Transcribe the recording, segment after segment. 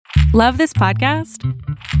Love this podcast?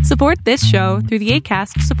 Support this show through the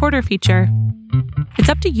Acast supporter feature. It's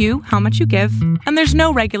up to you how much you give, and there's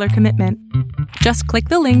no regular commitment. Just click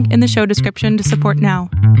the link in the show description to support now.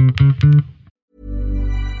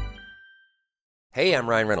 Hey, I'm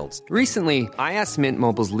Ryan Reynolds. Recently, I asked Mint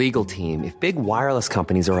Mobile's legal team if big wireless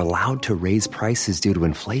companies are allowed to raise prices due to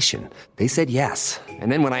inflation. They said yes.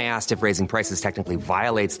 And then when I asked if raising prices technically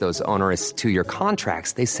violates those onerous two-year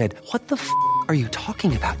contracts, they said, "What the f*** are you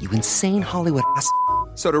talking about, you insane Hollywood ass?"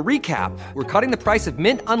 So to recap, we're cutting the price of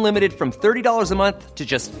Mint Unlimited from $30 a month to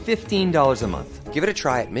just $15 a month. Give it a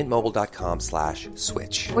try at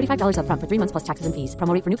mintmobile.com/switch. $45 up front for 3 months plus taxes and fees.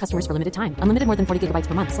 Promo rate for new customers for limited time. Unlimited more than 40 gigabytes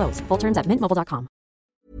per month. Slows full terms at mintmobile.com.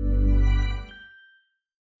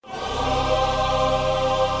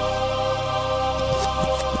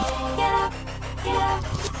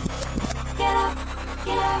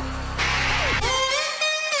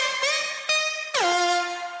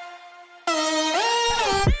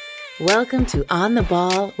 Welcome to On the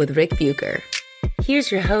Ball with Rick Bucher.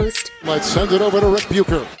 Here's your host. Let's send it over to Rick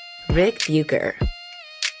Bucher. Rick Bucher.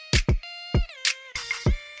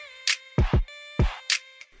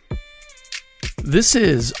 This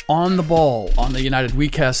is On the Ball on the United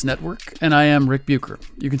WeCast Network, and I am Rick Bucher.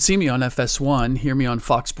 You can see me on FS1, hear me on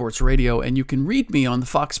Fox Sports Radio, and you can read me on the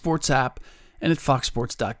Fox Sports app and at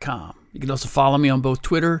foxsports.com. You can also follow me on both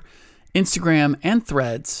Twitter, Instagram, and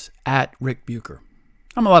Threads at Rick Bucher.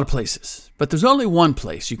 I'm a lot of places, but there's only one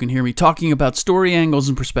place you can hear me talking about story angles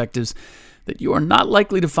and perspectives that you are not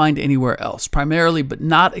likely to find anywhere else, primarily but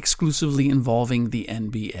not exclusively involving the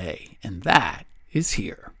NBA, and that is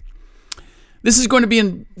here. This is going to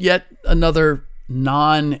be yet another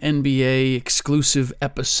non-NBA exclusive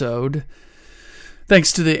episode,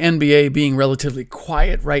 thanks to the NBA being relatively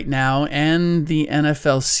quiet right now and the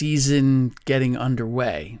NFL season getting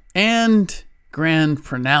underway, and grand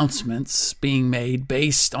pronouncements being made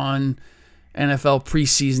based on NFL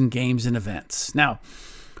preseason games and events. Now,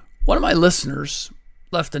 one of my listeners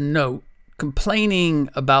left a note complaining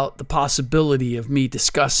about the possibility of me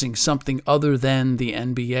discussing something other than the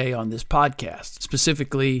NBA on this podcast,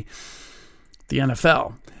 specifically the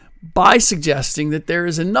NFL, by suggesting that there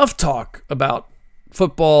is enough talk about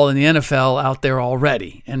football and the NFL out there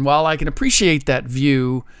already. And while I can appreciate that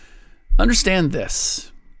view, understand this.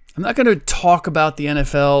 I'm not going to talk about the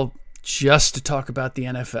NFL just to talk about the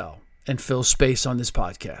NFL and fill space on this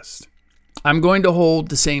podcast. I'm going to hold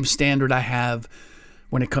the same standard I have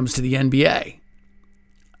when it comes to the NBA.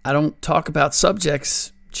 I don't talk about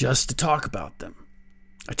subjects just to talk about them.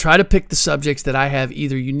 I try to pick the subjects that I have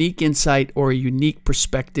either unique insight or a unique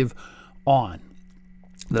perspective on,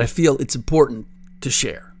 that I feel it's important to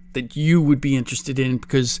share, that you would be interested in,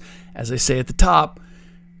 because, as I say at the top,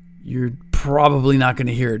 you're probably not going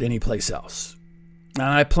to hear it anyplace else. And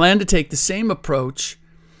I plan to take the same approach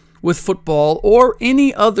with football or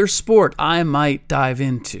any other sport I might dive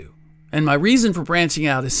into. And my reason for branching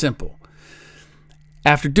out is simple.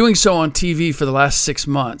 After doing so on TV for the last 6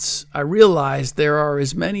 months, I realized there are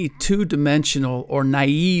as many two-dimensional or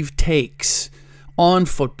naive takes on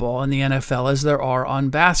football and the NFL as there are on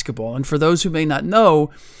basketball. And for those who may not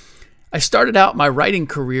know, I started out my writing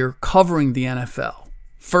career covering the NFL.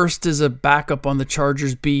 First as a backup on the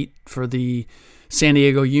Chargers beat for the San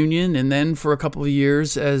Diego Union, and then for a couple of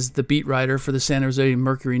years as the beat writer for the San Jose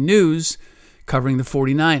Mercury News, covering the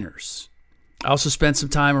 49ers. I also spent some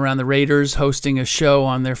time around the Raiders hosting a show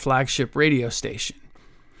on their flagship radio station.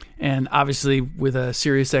 And obviously with a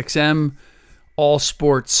SiriusXM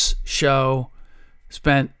all-sports show,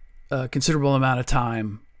 spent a considerable amount of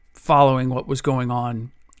time following what was going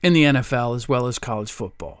on in the NFL as well as college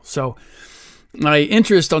football. So my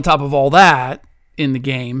interest on top of all that in the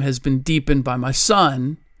game has been deepened by my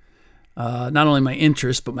son, not only my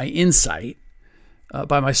interest, but my insight,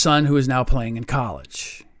 by my son who is now playing in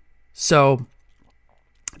college. So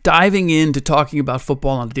diving into talking about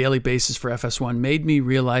football on a daily basis for FS1 made me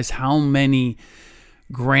realize how many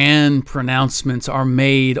grand pronouncements are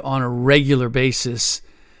made on a regular basis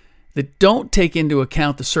that don't take into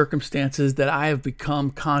account the circumstances that I have become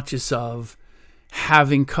conscious of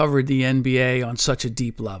having covered the NBA on such a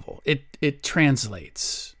deep level. It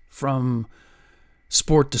translates from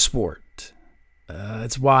sport to sport.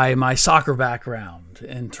 It's why my soccer background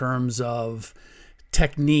in terms of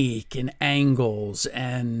technique and angles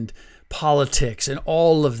and politics and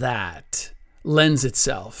all of that lends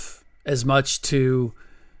itself as much to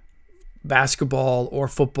basketball or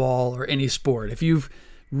football or any sport. If you've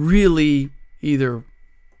really either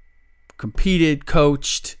competed,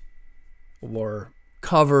 coached, or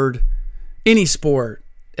covered any sport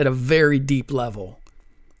at a very deep level,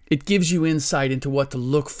 it gives you insight into what to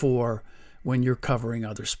look for when you're covering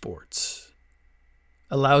other sports.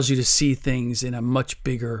 Allows you to see things in a much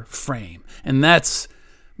bigger frame. And that's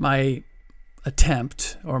my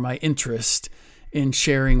attempt or my interest in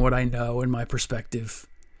sharing what I know and my perspective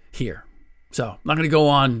here. So I'm not going to go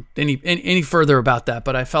on any further about that,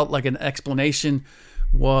 but I felt like an explanation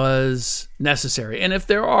was necessary. And if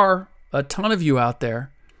there are a ton of you out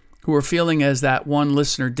there who are feeling as that one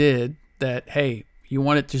listener did, that, hey, you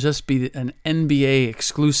want it to just be an NBA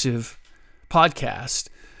exclusive podcast,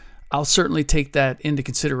 I'll certainly take that into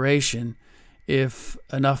consideration if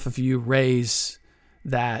enough of you raise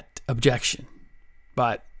that objection.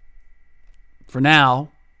 But for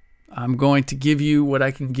now, I'm going to give you what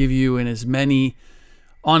I can give you on as many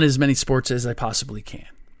sports as I possibly can.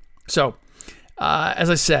 So, as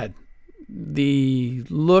I said, the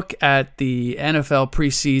look at the NFL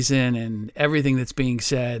preseason and everything that's being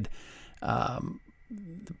said,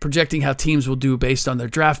 projecting how teams will do based on their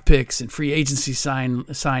draft picks and free agency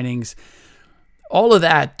signings, all of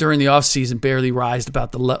that during the offseason barely rised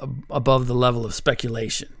above the level of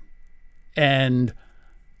speculation. And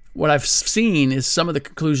what I've seen is some of the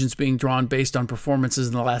conclusions being drawn based on performances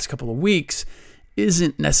in the last couple of weeks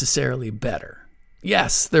isn't necessarily better.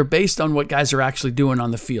 Yes, they're based on what guys are actually doing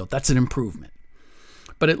on the field. That's an improvement.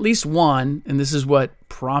 But at least one, and this is what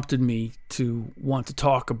prompted me to want to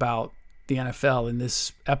talk about the NFL in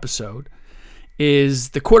this episode, is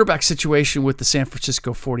the quarterback situation with the San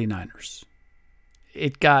Francisco 49ers.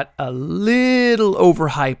 It got a little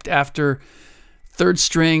overhyped after third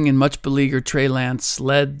string and much beleaguered Trey Lance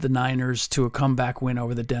led the Niners to a comeback win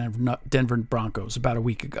over the Denver Broncos about a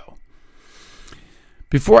week ago.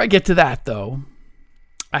 Before I get to that, though,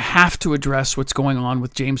 I have to address what's going on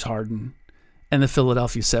with James Harden and the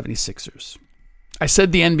Philadelphia 76ers. I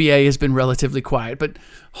said the NBA has been relatively quiet, but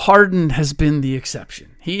Harden has been the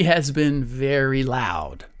exception. He has been very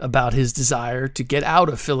loud about his desire to get out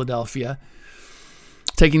of Philadelphia,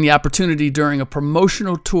 taking the opportunity during a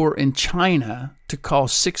promotional tour in China to call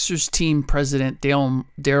Sixers team president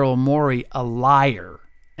Daryl Morey a liar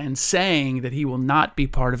and saying that he will not be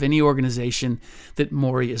part of any organization that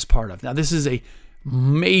Morey is part of. Now, this is a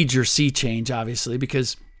major sea change, obviously,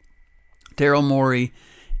 because Daryl Morey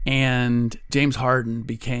and James Harden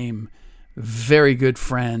became very good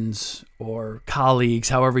friends or colleagues,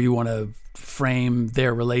 however you want to frame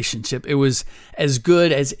their relationship. It was as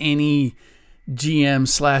good as any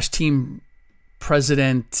GM/team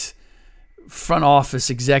president, front office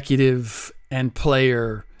executive, and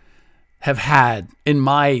player have had in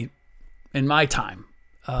my time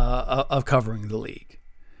of covering the league.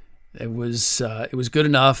 It was good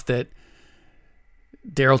enough that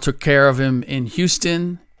Daryl took care of him in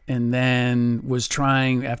Houston, and then was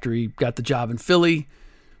trying, after he got the job in Philly,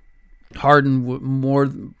 Harden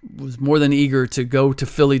was more than eager to go to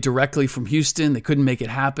Philly directly from Houston. They couldn't make it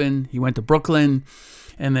happen. He went to Brooklyn,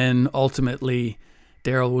 and then ultimately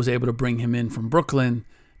Daryl was able to bring him in from Brooklyn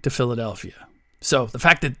to Philadelphia. So the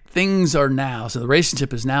fact that the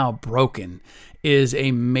relationship is now broken is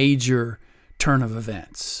a major turn of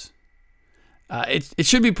events. It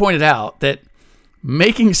should be pointed out that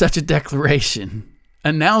making such a declaration,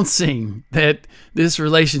 announcing that this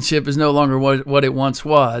relationship is no longer what it once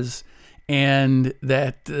was, and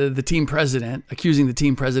that the team president, accusing the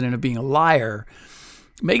team president of being a liar,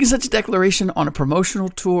 making such a declaration on a promotional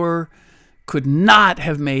tour could not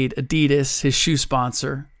have made Adidas, his shoe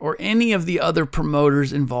sponsor, or any of the other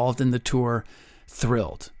promoters involved in the tour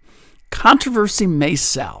thrilled. Controversy may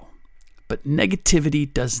sell, but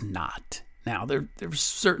negativity does not. Now, there's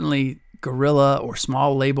certainly guerrilla or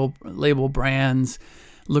small label brands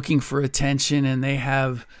looking for attention, and they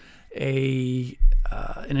have an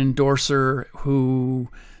endorser who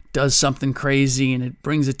does something crazy and it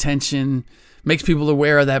brings attention, makes people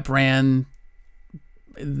aware of that brand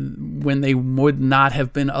when they would not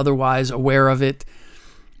have been otherwise aware of it.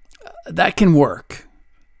 That can work.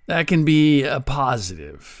 That can be a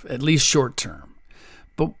positive, at least short term,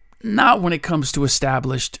 but not when it comes to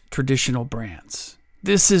established traditional brands.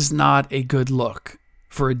 This is not a good look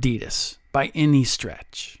for Adidas by any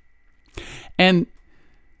stretch. And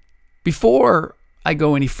before I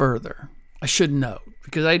go any further, I should note,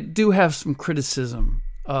 because I do have some criticism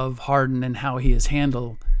of Harden and how he is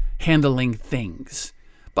handling things,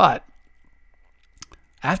 but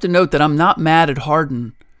I have to note that I'm not mad at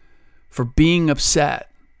Harden for being upset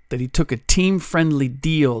that he took a team-friendly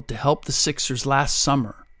deal to help the Sixers last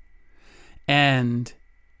summer, and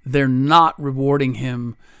they're not rewarding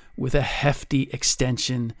him with a hefty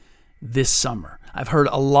extension this summer. I've heard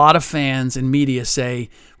a lot of fans and media say,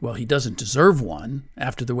 well, he doesn't deserve one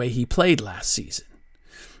after the way he played last season.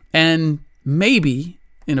 And maybe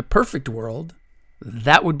in a perfect world,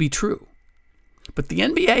 that would be true. But the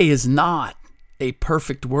NBA is not a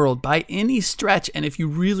perfect world by any stretch. And if you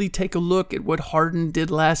really take a look at what Harden did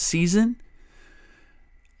last season,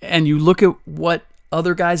 and you look at what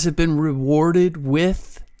other guys have been rewarded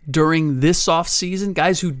with during this offseason,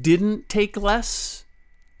 guys who didn't take less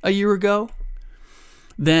a year ago,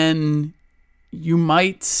 then you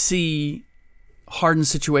might see Harden's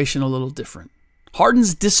situation a little different.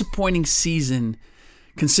 Harden's disappointing season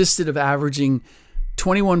consisted of averaging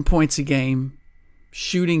 21 points a game,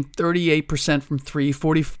 shooting 38% from three,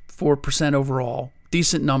 44% overall.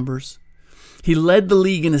 Decent numbers. He led the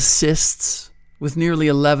league in assists with nearly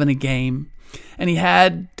 11 a game, and he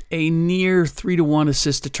had a near 3-to-1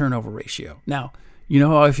 assist to turnover ratio. Now, you know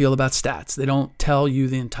how I feel about stats. They don't tell you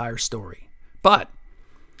the entire story. But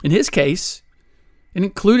in his case, it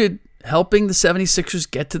included helping the 76ers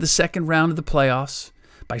get to the second round of the playoffs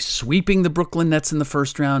by sweeping the Brooklyn Nets in the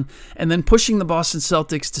first round and then pushing the Boston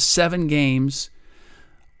Celtics to 7 games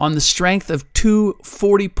on the strength of 2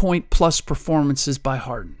 40-point-plus performances by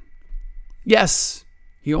Harden. Yes,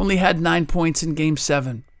 he only had 9 points in Game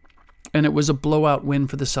 7, and it was a blowout win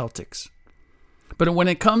for the Celtics. But when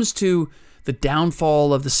it comes to the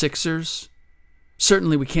downfall of the Sixers,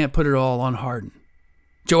 certainly we can't put it all on Harden.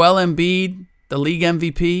 Joel Embiid, the league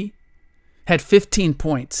MVP, had 15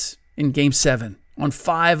 points in Game 7 on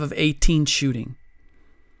 5 of 18 shooting.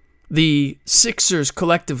 The Sixers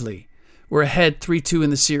collectively were ahead 3-2 in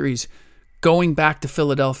the series, going back to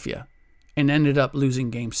Philadelphia, and ended up losing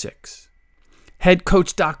Game 6. Head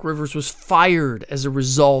coach Doc Rivers was fired as a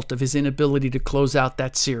result of his inability to close out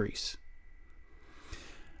that series.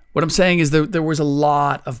 What I'm saying is there was a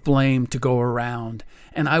lot of blame to go around,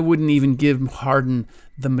 and I wouldn't even give Harden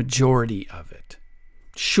the majority of it.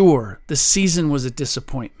 Sure, the season was a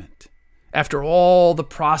disappointment. After all the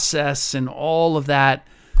process and all of that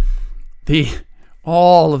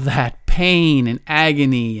pain and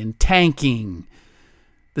agony and tanking,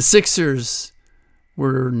 the Sixers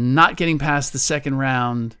were not getting past the second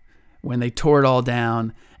round when they tore it all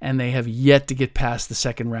down, and they have yet to get past the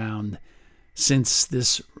second round since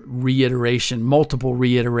this multiple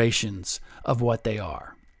reiterations of what they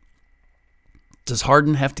are. Does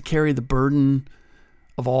Harden have to carry the burden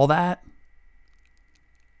of all that?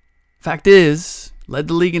 Fact is, led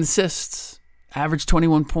the league in assists, averaged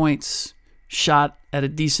 21 points, shot at a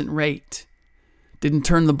decent rate, didn't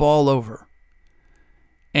turn the ball over.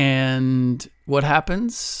 And what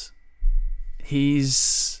happens?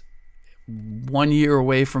 He's 1 year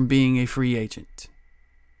away from being a free agent.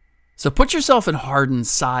 So put yourself in Harden's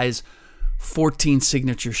size 14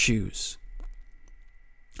 signature shoes.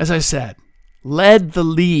 As I said, led the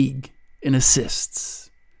league in assists,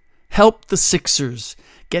 helped the Sixers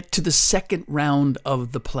get to the second round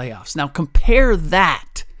of the playoffs. Now compare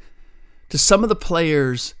that to some of the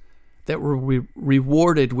players that were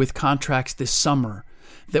rewarded with contracts this summer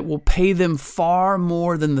that will pay them far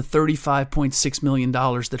more than the $35.6 million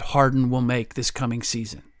that Harden will make this coming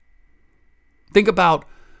season. Think about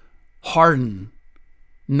Harden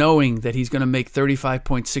knowing that he's going to make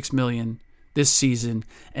 $35.6 million this season,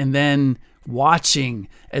 and then watching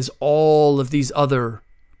as all of these other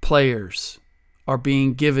players are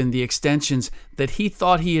being given the extensions that he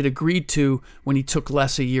thought he had agreed to when he took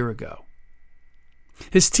less a year ago.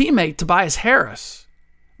 His teammate Tobias Harris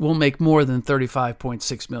will make more than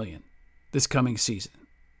 $35.6 million this coming season.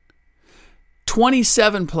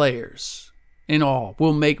 27 players in all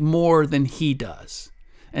will make more than he does.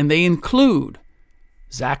 And they include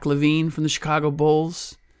Zach LaVine from the Chicago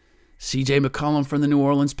Bulls, C.J. McCollum from the New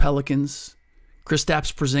Orleans Pelicans,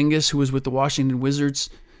 Kristaps Porzingis, who was with the Washington Wizards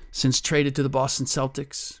since traded to the Boston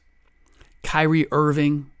Celtics, Kyrie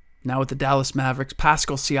Irving, now with the Dallas Mavericks,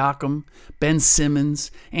 Pascal Siakam, Ben Simmons,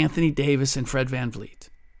 Anthony Davis, and Fred VanVleet.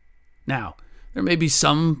 Now, there may be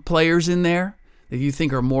some players in there that you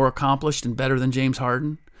think are more accomplished and better than James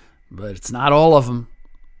Harden, but it's not all of them.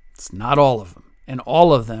 It's not all of them. And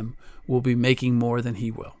all of them will be making more than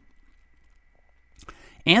he will.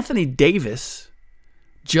 Anthony Davis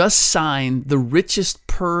just signed the richest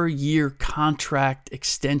per-year contract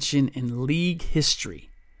extension in league history.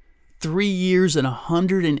 3 years and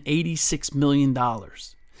 $186 million.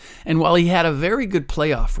 And while he had a very good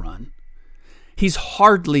playoff run, he's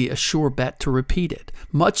hardly a sure bet to repeat it,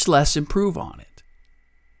 much less improve on it.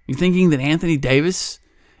 You thinking that Anthony Davis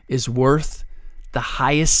is worth the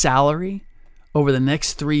highest salary over the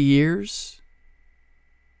next 3 years?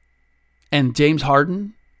 And James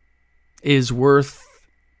Harden is worth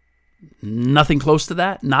nothing close to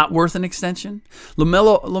that, not worth an extension?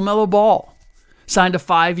 LaMelo Ball Signed a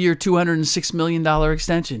 5-year, $206 million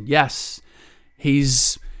extension. Yes,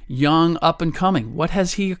 he's young, up and coming. What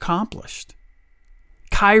has he accomplished?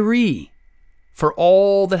 Kyrie, for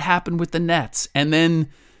all that happened with the Nets and then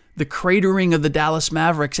the cratering of the Dallas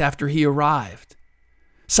Mavericks after he arrived,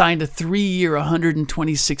 signed a 3-year,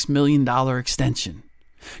 $126 million extension.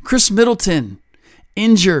 Chris Middleton,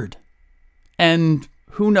 injured, and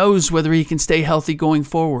who knows whether he can stay healthy going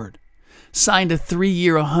forward, signed a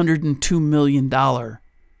 3-year, $102 million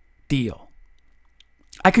deal.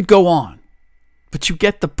 I could go on, but you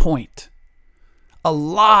get the point. A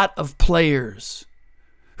lot of players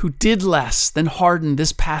who did less than Harden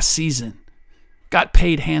this past season got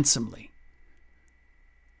paid handsomely.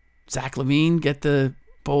 Zach LaVine get the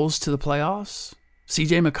Bulls to the playoffs.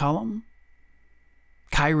 CJ McCollum,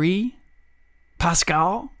 Kyrie,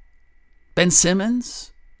 Pascal, Ben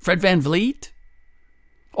Simmons, Fred VanVleet,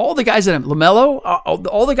 all the guys that LaMelo,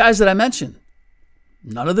 all the guys that I mentioned,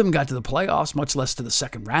 none of them got to the playoffs, much less to the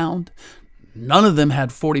second round. None of them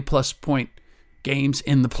had 40-plus point games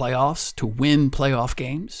in the playoffs to win playoff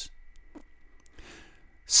games.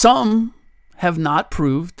 Some have not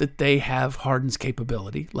proved that they have Harden's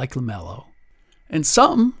capability, like LaMelo. And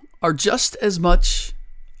some are just as much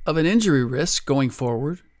of an injury risk going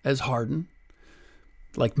forward as Harden,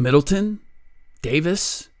 like Middleton,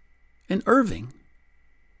 Davis, and Irving.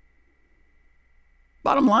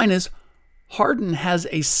 Bottom line is, Harden has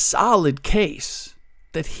a solid case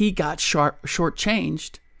that he got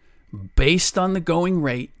shortchanged based on the going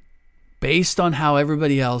rate, based on how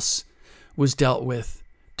everybody else was dealt with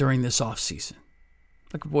during this offseason.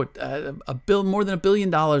 Like what, more than $1 billion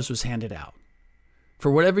was handed out. For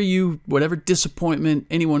whatever disappointment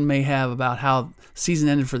anyone may have about how season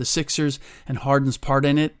ended for the Sixers and Harden's part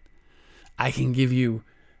in it, I can give you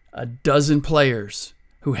a dozen players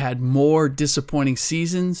who had more disappointing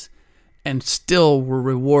seasons and still were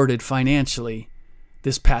rewarded financially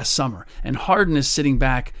this past summer. And Harden is sitting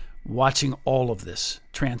back watching all of this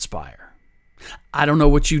transpire. I don't know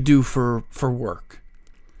what you do for work,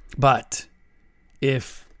 but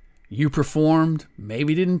if you performed,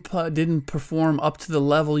 maybe didn't perform up to the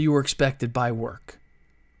level you were expected by work,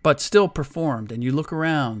 but still performed, and you look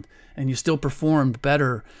around and you still performed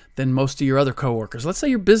better than most of your other coworkers. Let's say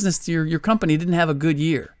your business, your company didn't have a good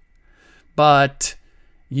year, but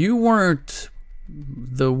you weren't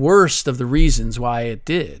the worst of the reasons why it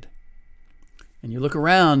did. And you look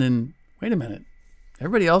around and, wait a minute,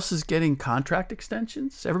 everybody else is getting contract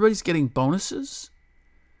extensions? Everybody's getting bonuses?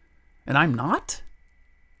 And I'm not?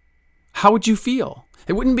 How would you feel?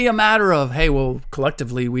 It wouldn't be a matter of, hey, well,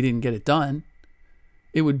 collectively we didn't get it done.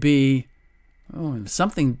 It would be, oh,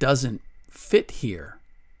 something doesn't fit here.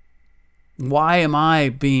 Why am I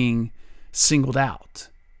being singled out?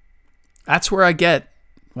 That's where I get,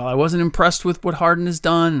 well, I wasn't impressed with what Harden has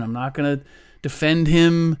done, and I'm not going to defend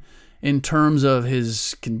him in terms of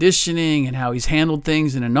his conditioning and how he's handled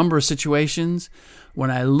things in a number of situations.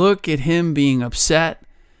 When I look at him being upset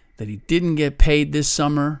that he didn't get paid this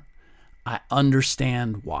summer, I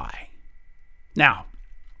understand why. Now,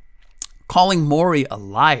 calling Morey a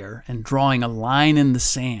liar and drawing a line in the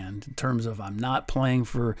sand in terms of I'm not playing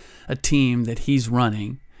for a team that he's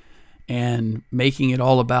running and making it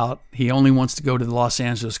all about he only wants to go to the Los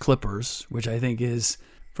Angeles Clippers, which I think is,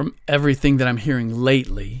 from everything that I'm hearing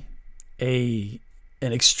lately, an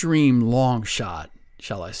extreme long shot,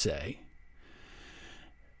 shall I say.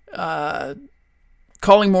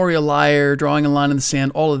 Calling Morey a liar, drawing a line in the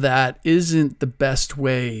sand, all of that isn't the best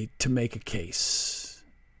way to make a case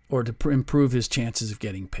or to improve his chances of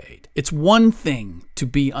getting paid. It's one thing to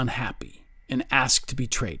be unhappy and ask to be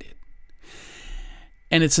traded.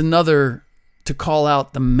 And it's another to call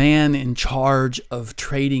out the man in charge of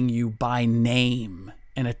trading you by name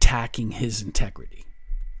and attacking his integrity.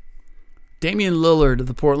 Damian Lillard of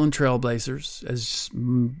the Portland Trail Blazers, as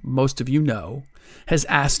most of you know, has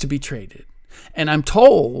asked to be traded. And I'm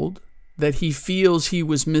told that he feels he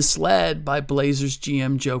was misled by Blazers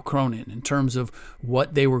GM Joe Cronin in terms of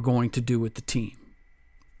what they were going to do with the team.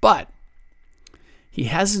 But he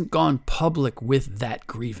hasn't gone public with that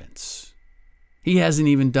grievance. He hasn't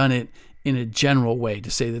even done it in a general way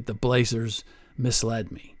to say that the Blazers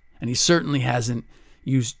misled me. And he certainly hasn't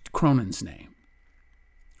used Cronin's name.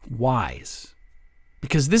 Wise.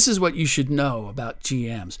 Because this is what you should know about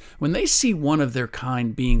GMs. When they see one of their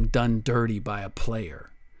kind being done dirty by a player,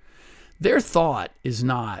 their thought is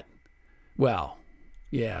not, well,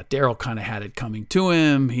 yeah, Daryl kind of had it coming to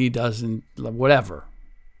him. He doesn't, whatever.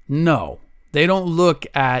 No, they don't look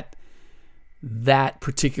at that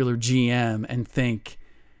particular GM and think,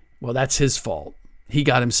 well, that's his fault. He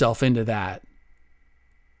got himself into that.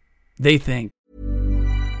 They think,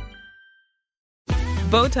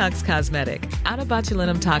 Botox Cosmetic, out of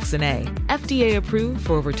botulinum toxin A, FDA approved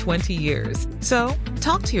for over 20 years. So,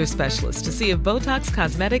 talk to your specialist to see if Botox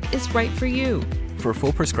Cosmetic is right for you. For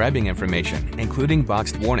full prescribing information, including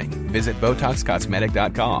boxed warning, visit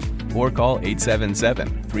BotoxCosmetic.com or call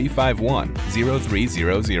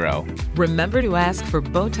 877-351-0300. Remember to ask for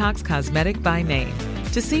Botox Cosmetic by name.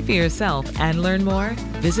 To see for yourself and learn more,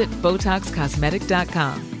 visit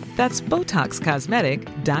BotoxCosmetic.com. That's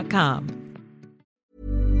BotoxCosmetic.com.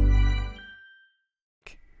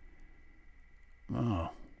 Oh,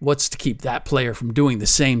 what's to keep that player from doing the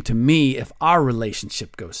same to me if our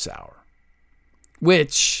relationship goes sour?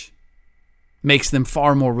 Which makes them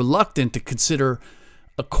far more reluctant to consider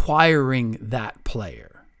acquiring that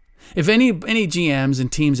player. If any GMs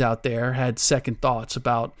and teams out there had second thoughts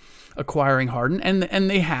about acquiring Harden, and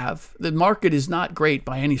they have, the market is not great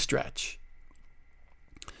by any stretch.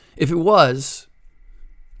 If it was,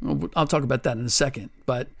 I'll talk about that in a second,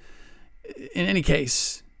 but in any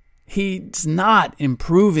case, he's not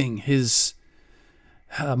improving his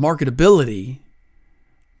marketability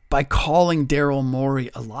by calling Daryl Morey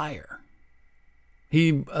a liar.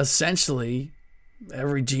 He essentially,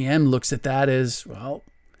 every GM looks at that as, well,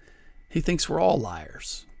 he thinks we're all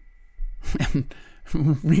liars. And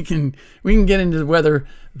we can get into whether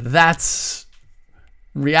that's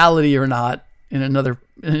reality or not in another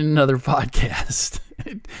podcast.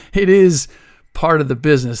 It is part of the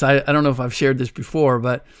business. I don't know if I've shared this before,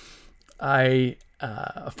 but a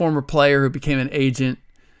former player who became an agent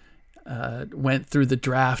went through the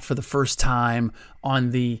draft for the first time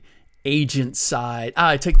on the agent side.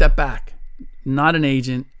 I take that back. Not an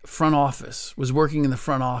agent, front office, was working in the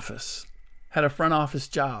front office, had a front office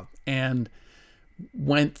job, and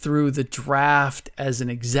went through the draft as an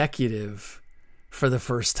executive for the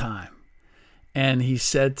first time. And he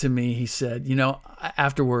said to me,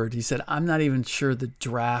 afterward, he said, I'm not even sure the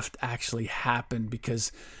draft actually happened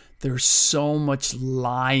because there's so much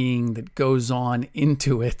lying that goes on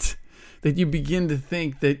into it that you begin to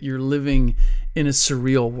think that you're living in a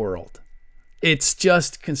surreal world. It's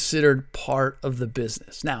just considered part of the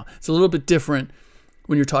business. Now, it's a little bit different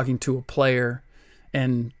when you're talking to a player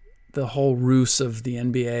and the whole ruse of the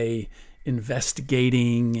NBA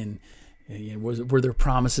investigating and were there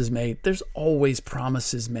promises made? There's always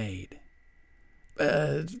promises made.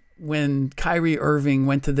 When Kyrie Irving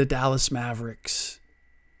went to the Dallas Mavericks,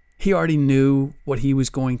 he already knew what he was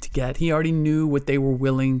going to get. He already knew what they were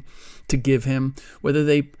willing to give him. Whether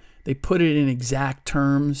they put it in exact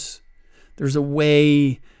terms, there's a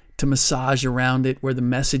way to massage around it where the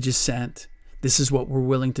message is sent. This is what we're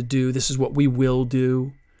willing to do. This is what we will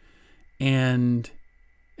do. And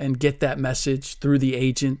get that message through the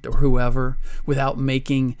agent or whoever without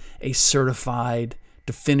making a certified,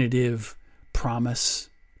 definitive promise.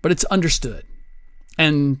 But it's understood.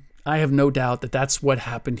 And I have no doubt that that's what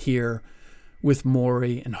happened here with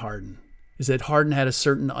Morey and Harden, is that Harden had a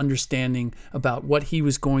certain understanding about what he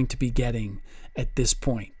was going to be getting at this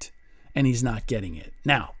point, and he's not getting it.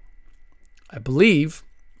 Now, I believe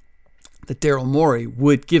that Daryl Morey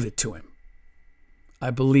would give it to him. I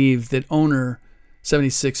believe that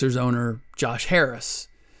 76ers owner Josh Harris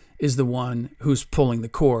is the one who's pulling the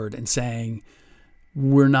cord and saying,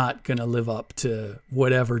 we're not going to live up to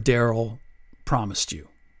whatever Daryl promised you.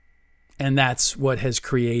 And that's what has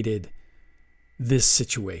created this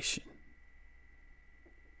situation.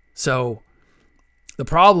 So the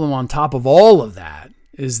problem on top of all of that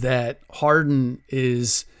is that Harden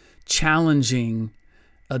is challenging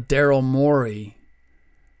a Daryl Morey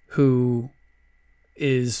who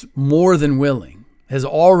is more than willing, has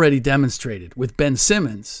already demonstrated with Ben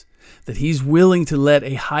Simmons that he's willing to let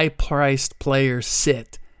a high-priced player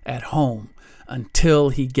sit at home until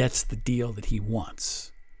he gets the deal that he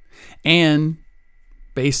wants. And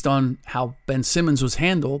based on how Ben Simmons was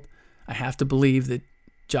handled, I have to believe that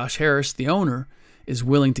Josh Harris, the owner, is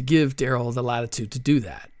willing to give Daryl the latitude to do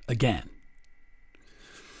that again.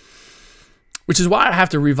 Which is why I have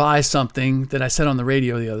to revise something that I said on the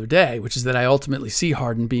radio the other day, which is that I ultimately see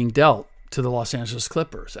Harden being dealt to the Los Angeles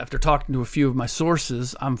Clippers. After talking to a few of my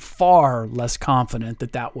sources, I'm far less confident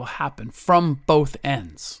that that will happen from both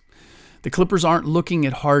ends. The Clippers aren't looking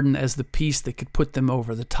at Harden as the piece that could put them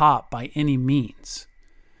over the top by any means.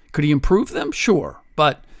 Could he improve them? Sure.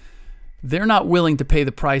 But they're not willing to pay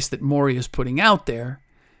the price that Morey is putting out there.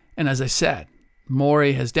 And as I said,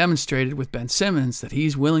 Morey has demonstrated with Ben Simmons that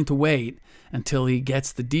he's willing to wait until he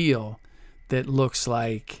gets the deal that looks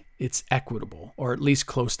like it's equitable, or at least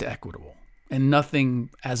close to equitable. And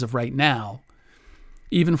nothing as of right now,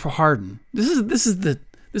 even for Harden. This is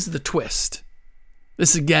the twist.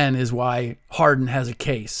 This again is why Harden has a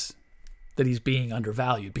case. that he's being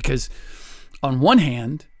undervalued. Because on one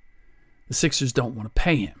hand, the Sixers don't want to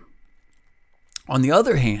pay him. On the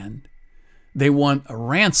other hand, they want a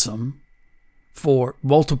ransom for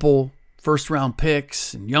multiple first-round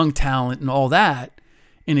picks and young talent and all that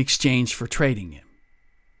in exchange for trading him.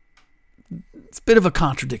 It's a bit of a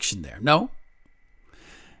contradiction there, no?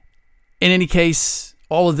 In any case,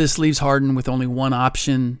 all of this leaves Harden with only one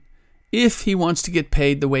option if he wants to get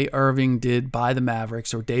paid the way Irving did by the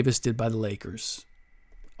Mavericks or Davis did by the Lakers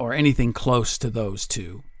or anything close to those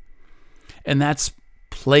two. And that's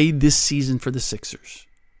play this season for the Sixers.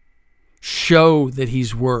 Show that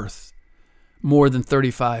he's worth more than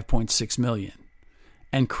 $35.6 million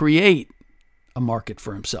and create a market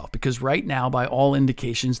for himself, because right now, by all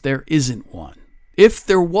indications, there isn't one. If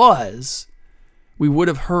there was, we would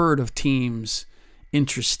have heard of teams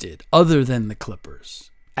interested other than the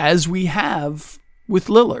Clippers, as we have with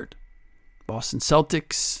Lillard. Boston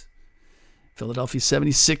Celtics, Philadelphia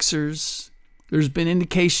 76ers. There's been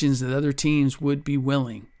indications that other teams would be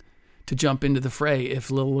willing to jump into the fray if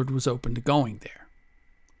Lillard was open to going there.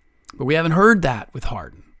 But we haven't heard that with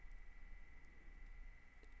Harden.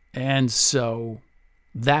 And so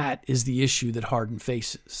that is the issue that Harden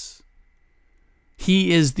faces.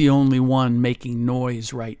 He is the only one making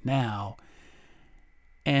noise right now.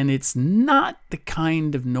 And it's not the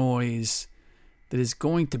kind of noise that is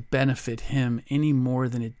going to benefit him any more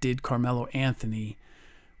than it did Carmelo Anthony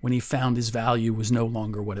when he found his value was no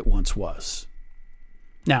longer what it once was.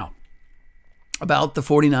 Now, about the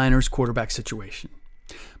 49ers quarterback situation.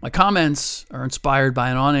 My comments are inspired by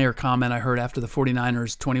an on-air comment I heard after the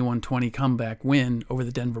 49ers 21-20 comeback win over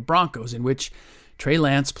the Denver Broncos, in which Trey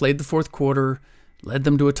Lance played the fourth quarter, led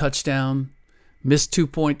them to a touchdown, missed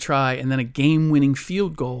 2-point try, and then a game-winning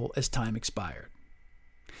field goal as time expired.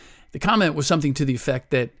 The comment was something to the effect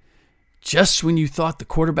that just when you thought the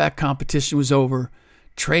quarterback competition was over,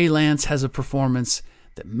 Trey Lance has a performance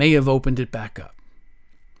that may have opened it back up.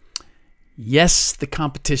 Yes, the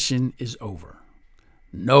competition is over.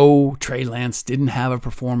 No, Trey Lance didn't have a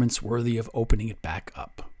performance worthy of opening it back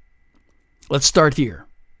up. Let's start here.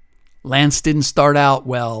 Lance didn't start out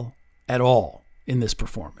well at all in this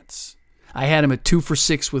performance. I had him at 2 for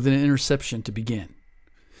 6 with an interception to begin.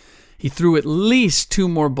 He threw at least 2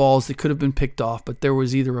 more balls that could have been picked off, but there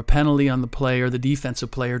was either a penalty on the play or the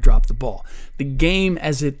defensive player dropped the ball. The game,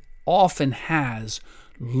 as it often has,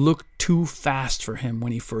 looked too fast for him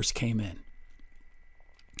when he first came in.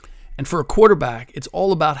 And for a quarterback, it's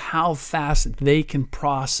all about how fast they can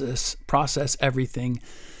process everything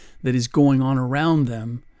that is going on around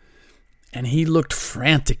them. And he looked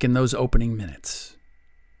frantic in those opening minutes.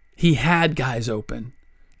 He had guys open,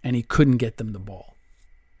 and he couldn't get them the ball.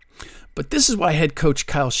 But this is why head coach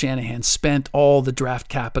Kyle Shanahan spent all the draft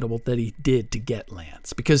capital that he did to get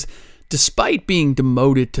Lance. Because despite being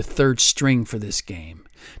demoted to third string for this game,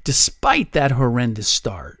 despite that horrendous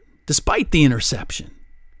start, despite the interception,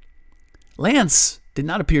 Lance did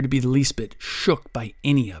not appear to be the least bit shook by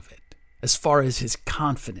any of it, as far as his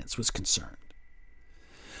confidence was concerned.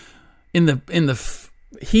 In the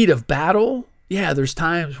heat of battle, yeah, there's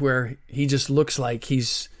times where he just looks like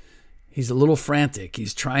he's a little frantic.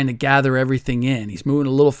 He's trying to gather everything in. He's moving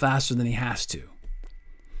a little faster than he has to.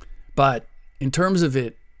 But in terms of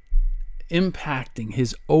it impacting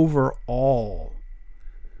his overall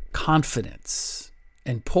confidence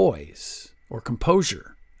and poise or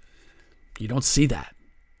composure, you don't see that.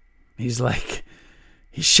 He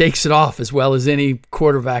shakes it off as well as any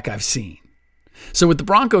quarterback I've seen. So with the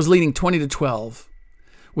Broncos leading 20-12,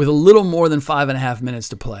 with a little more than 5.5 minutes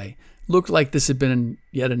to play, looked like this had been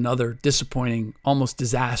yet another disappointing, almost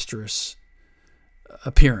disastrous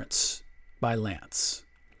appearance by Lance.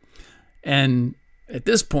 And at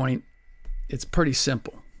this point, it's pretty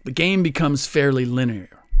simple. The game becomes fairly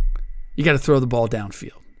linear. You got to throw the ball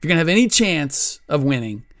downfield. If you're going to have any chance of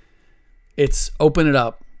winning, it's open it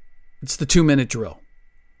up. It's the 2-minute drill.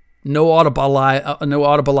 No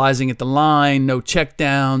audibilizing at the line, no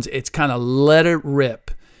checkdowns. It's kind of let it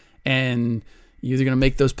rip. And you're either going to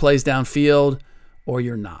make those plays downfield or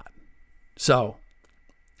you're not. So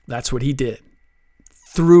that's what he did.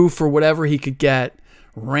 Threw for whatever he could get,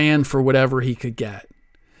 ran for whatever he could get,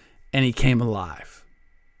 and he came alive.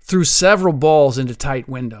 Threw several balls into tight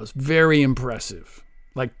windows. Very impressive.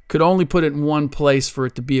 Like, could only put it in one place for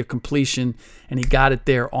it to be a completion, and he got it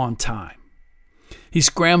there on time. He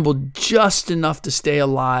scrambled just enough to stay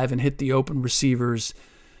alive and hit the open receivers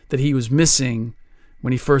that he was missing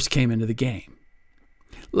when he first came into the game.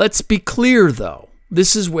 Let's be clear, though.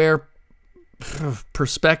 This is where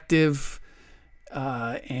perspective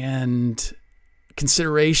and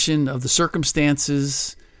consideration of the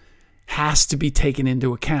circumstances has to be taken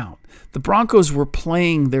into account. The Broncos were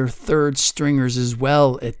playing their third stringers as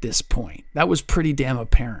well at this point. That was pretty damn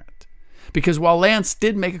apparent. Because while Lance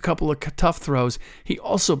did make a couple of tough throws, he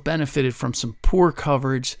also benefited from some poor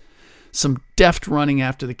coverage, some deft running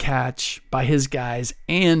after the catch by his guys,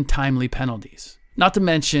 and timely penalties. Not to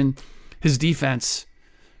mention his defense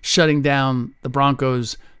shutting down the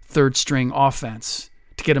Broncos' third-string offense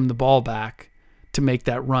to get him the ball back to make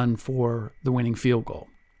that run for the winning field goal.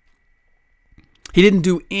 He didn't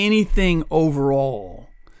do anything overall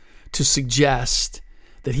to suggest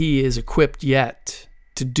that he is equipped yet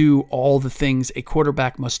to do all the things a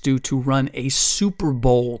quarterback must do to run a Super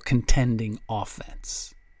Bowl contending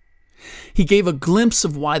offense. He gave a glimpse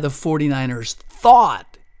of why the 49ers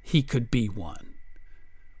thought he could be one.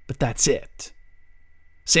 But that's it.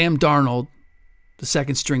 Sam Darnold, the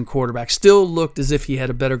second string quarterback, still looked as if he had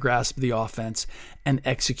a better grasp of the offense and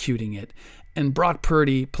executing it. And Brock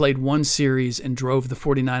Purdy played one series and drove the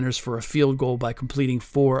 49ers for a field goal by completing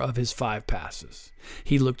 4 of his 5 passes.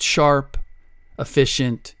 He looked sharp,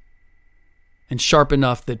 efficient, and sharp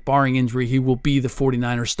enough that barring injury, he will be the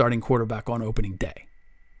 49ers starting quarterback on opening day.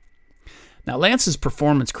 Now, Lance's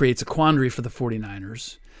performance creates a quandary for the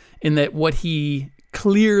 49ers in that what he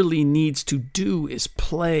clearly needs to do is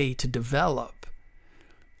play to develop.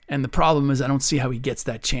 And the problem is I don't see how he gets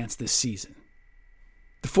that chance this season.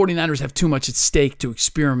 The 49ers have too much at stake to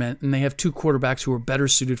experiment, and they have 2 quarterbacks who are better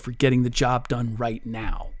suited for getting the job done right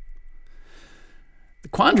now. The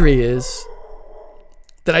quandary is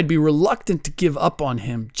that I'd be reluctant to give up on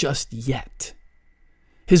him just yet.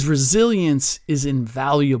 His resilience is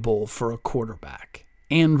invaluable for a quarterback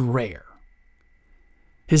and rare.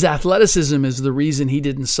 His athleticism is the reason he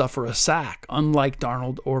didn't suffer a sack, unlike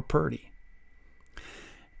Darnold or Purdy.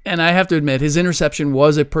 And I have to admit, his interception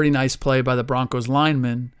was a pretty nice play by the Broncos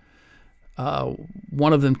lineman.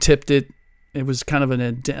 One of them tipped it. It was kind of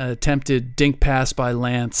an attempted dink pass by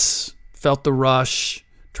Lance. Felt the rush,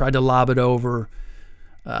 tried to lob it over.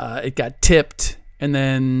 It got tipped, and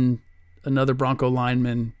then another Bronco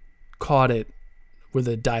lineman caught it with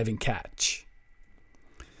a diving catch.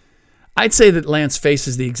 I'd say that Lance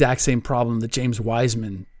faces the exact same problem that James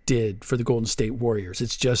Wiseman did for the Golden State Warriors.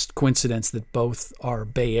 It's just coincidence that both are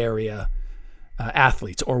Bay Area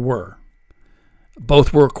athletes, or were.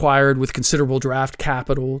 Both were acquired with considerable draft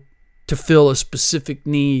capital to fill a specific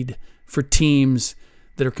need for teams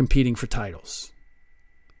that are competing for titles.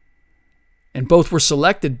 And both were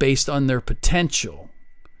selected based on their potential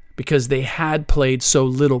because they had played so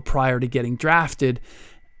little prior to getting drafted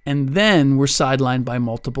and then were sidelined by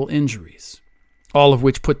multiple injuries, all of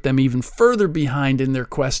which put them even further behind in their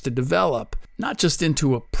quest to develop, not just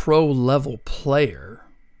into a pro-level player,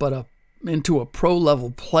 but into a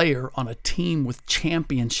pro-level player on a team with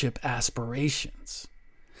championship aspirations.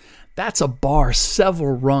 That's a bar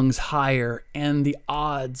several rungs higher, and the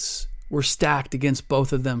odds were stacked against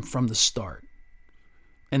both of them from the start.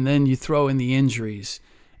 And then you throw in the injuries,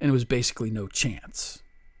 and it was basically no chance.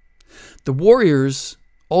 The Warriors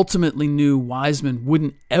ultimately knew Wiseman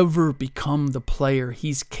wouldn't ever become the player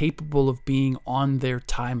he's capable of being on their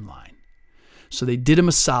timeline. So they did him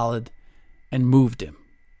a solid and moved him,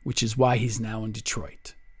 which is why he's now in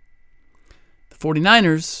Detroit. The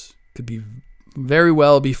 49ers could very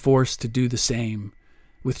well be forced to do the same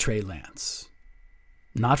with Trey Lance.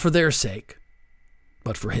 Not for their sake,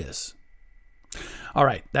 but for his. All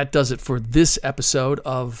right, that does it for this episode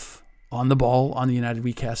of On the Ball on the United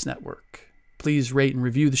WeCast Network. Please rate and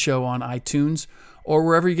review the show on iTunes or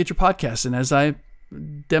wherever you get your podcasts. And as I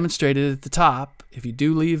demonstrated at the top, if you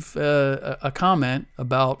do leave a comment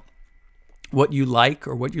about what you like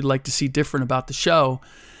or what you'd like to see different about the show,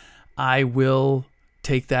 I will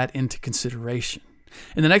take that into consideration.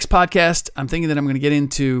 In the next podcast, I'm thinking that I'm going to get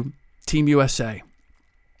into Team USA.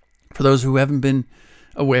 For those who haven't been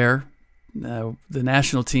aware, the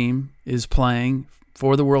national team is playing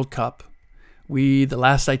for the World Cup. The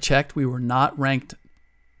last I checked, we were not ranked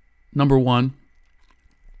number 1,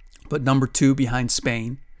 but number 2 behind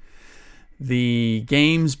Spain. The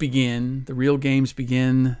real games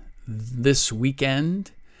begin this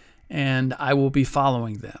weekend, and I will be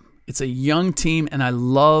following them. It's a young team, and I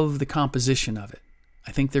love the composition of it.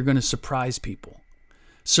 I think they're going to surprise people.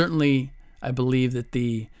 Certainly, I believe that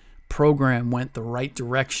the program went the right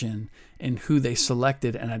direction in who they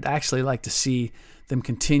selected, and I'd actually like to see them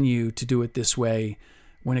continue to do it this way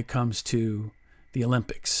when it comes to the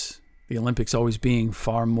Olympics. The Olympics always being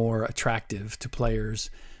far more attractive to players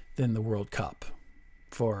than the World Cup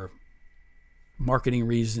for marketing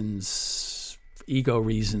reasons, ego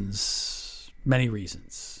reasons, many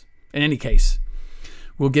reasons. In any case,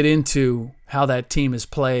 we'll get into how that team has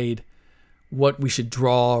played what we should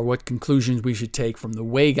draw or what conclusions we should take from the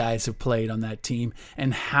way guys have played on that team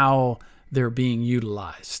and how they're being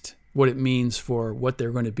utilized, what it means for what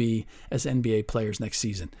they're going to be as NBA players next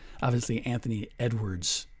season. Obviously, Anthony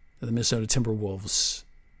Edwards, the Minnesota Timberwolves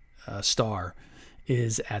star,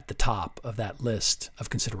 is at the top of that list of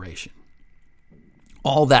consideration.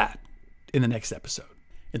 All that in the next episode.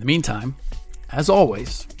 In the meantime, as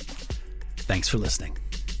always, thanks for listening.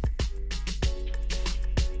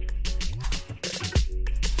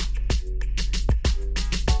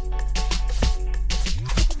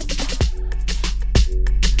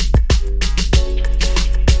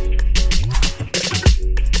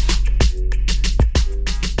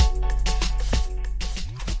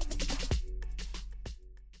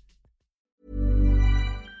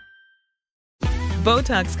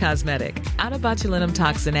 Botox Cosmetic, out of botulinum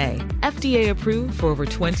toxin A, FDA approved for over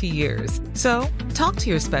 20 years. So, talk to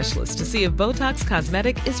your specialist to see if Botox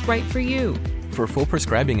Cosmetic is right for you. For full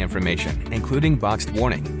prescribing information, including boxed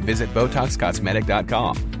warning, visit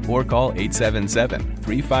BotoxCosmetic.com or call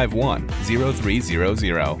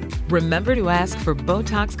 877-351-0300. Remember to ask for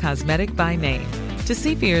Botox Cosmetic by name. To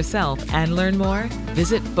see for yourself and learn more,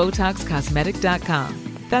 visit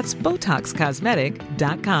BotoxCosmetic.com. That's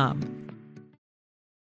BotoxCosmetic.com.